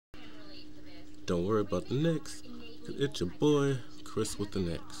Don't worry about the next, 'cause it's your boy, Chris with the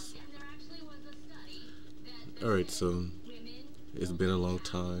next. Alright, so it's been a long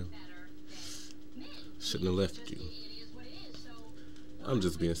time. Shouldn't have left you. I'm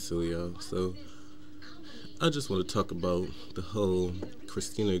just being silly, y'all. So I just want to talk about the whole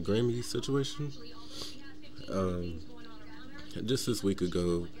Christina Grimmie situation. Um, just this week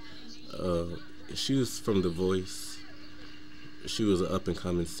ago, uh, she was from The Voice. She was an up and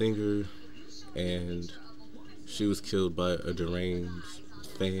coming singer, and she was killed by a deranged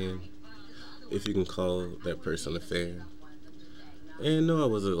fan, if you can call that person a fan. And no, I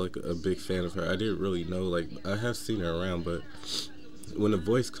wasn't like a big fan of her. I didn't really know. Like, I have seen her around, but when The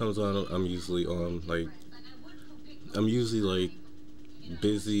Voice comes on, I'm usually like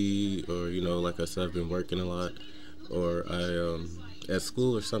busy, or like I said, I've been working a lot, or I at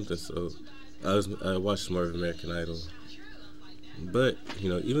school or something. So I watched more of American Idol. But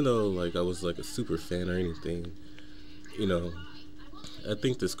even though like I was like a super fan or anything, you know, I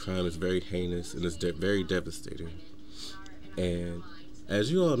think this crime is very heinous and it's very devastating. And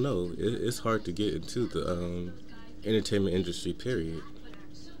as you all know, it's hard to get into the entertainment industry. Period.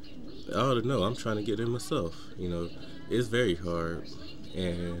 I ought to know. I'm trying to get in myself. It's very hard.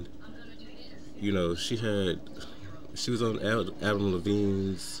 And she was on Adam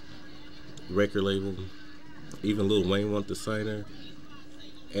Levine's record label. Even Lil Wayne wanted to sign her,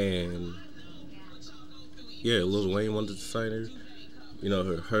 and yeah, Lil Wayne wanted to sign her.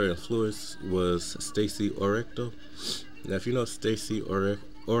 Her influence was Stacey Orrico. Now, if you know Stacey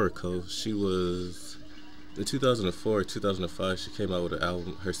Orrico, she was in 2004, 2005. She came out with an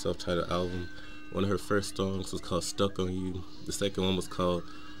album, her self-titled album. One of her first songs was called "Stuck on You." The second one was called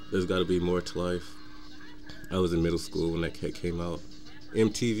 "There's Gotta Be More to Life." I was in middle school when that came out.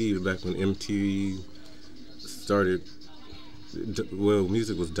 MTV, back when MTV started, well,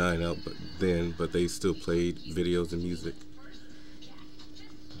 music was dying out but they still played videos and music.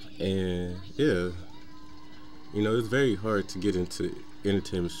 And yeah, it's very hard to get into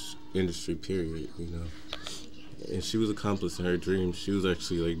entertainment industry, period. And she was accomplishing her dreams. She was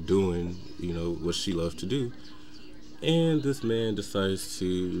actually like doing what she loved to do. And this man decides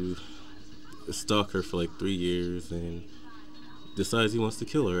to stalk her for like 3 years and decides he wants to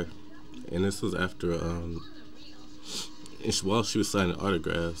kill her. And this was after while she was signing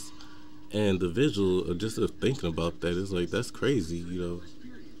autographs. And the visual of just of thinking about that is like, that's crazy.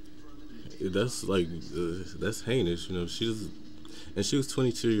 That's like that's heinous. She was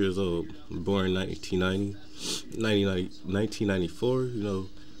 22 years old, born in 1994.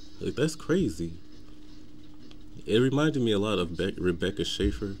 Like, that's crazy. It reminded me a lot of Rebecca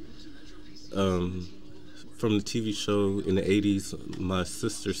Schaefer, from the TV show in the 80s, My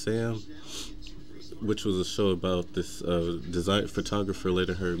Sister Sam, which was a show about this design photographer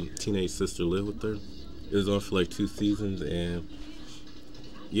letting her teenage sister live with her. It was on for like 2 seasons, and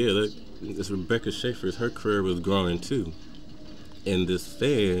yeah, this Rebecca Schaefer's, her career was growing too. And this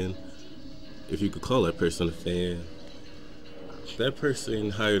fan, if you could call that person a fan, that person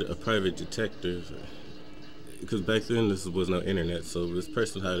hired a private detective, because back then this was no internet, so this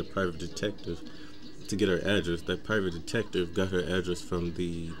person hired a private detective to get her address. That private detective got her address from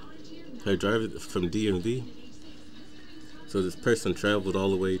her driver from DMV. So this person traveled all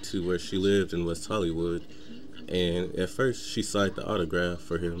the way to where she lived in West Hollywood, and at first she signed the autograph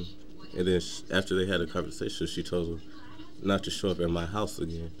for him, and then after they had a conversation, she told him not to show up at my house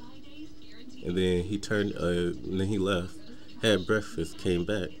again. And then he left, had breakfast, came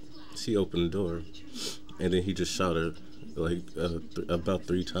back. She opened the door, and then he just shot her like about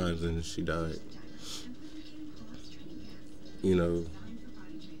 3 times, and she died. And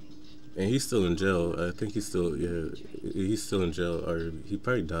he's still in jail. I think he's still in jail, or he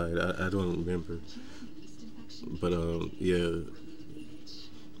probably died. I don't remember. But yeah.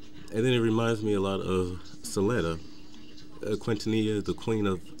 And then it reminds me a lot of Selena, Quintanilla, the queen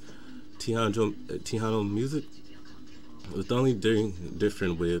of Tejano music. The only thing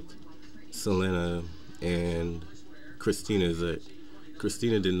different with Selena and Christina is that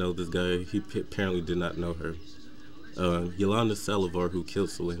Christina didn't know this guy. He apparently did not know her. Yolanda Salivar, who killed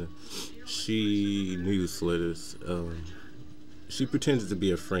Selena, she knew Selena's. She pretended to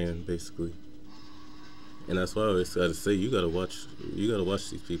be a friend, basically. And that's why I always gotta say, you gotta watch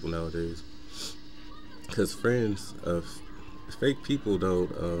these people nowadays, because fake people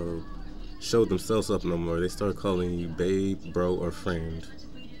don't show themselves up no more. They start calling you babe, bro, or friend.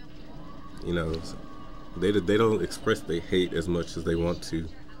 They don't express their hate as much as they want to,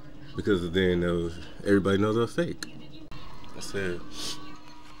 because then everybody knows they're fake.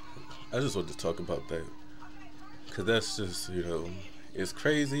 I just want to talk about that, because that's just, it's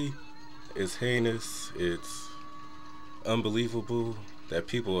crazy, It's heinous. It's unbelievable that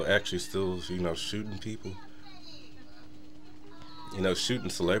people are actually still, shooting people. Shooting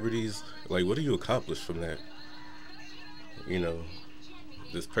celebrities. Like, what do you accomplish from that? You know,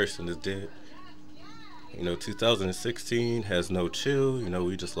 this person is dead. 2016 has no chill.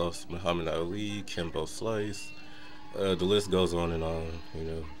 We just lost Muhammad Ali, Kimbo Slice. The list goes on and on.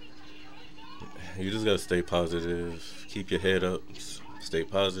 You just gotta stay positive, keep your head up, stay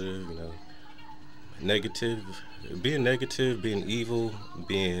positive. Negative, being negative, being evil,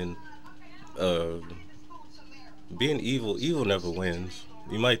 uh, being evil. Evil never wins.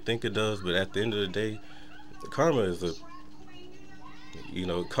 You might think it does, but at the end of the day, karma is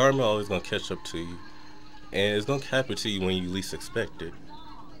karma always gonna catch up to you, and it's gonna happen to you when you least expect it.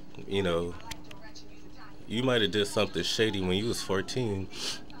 You know, you might have did something shady when you was 14,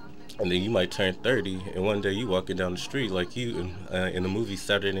 and then you might turn 30, and one day you walking down the street like you in the movie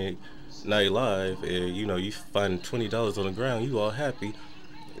Saturday Night Live, and you find $20 on the ground, you all happy.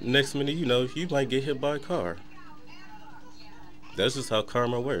 Next minute, you might get hit by a car. That's just how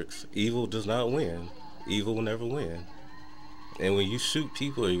karma works. Evil does not win. Evil will never win. And when you shoot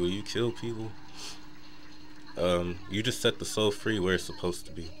people or when you kill people, you just set the soul free where it's supposed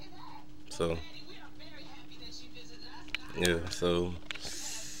to be. So, yeah.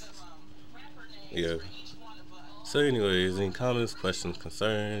 Yeah. So, anyways, any comments, questions,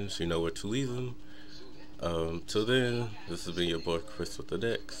 concerns, you know where to leave them. Till then, this has been your boy Chris with the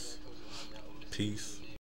Decks. Peace.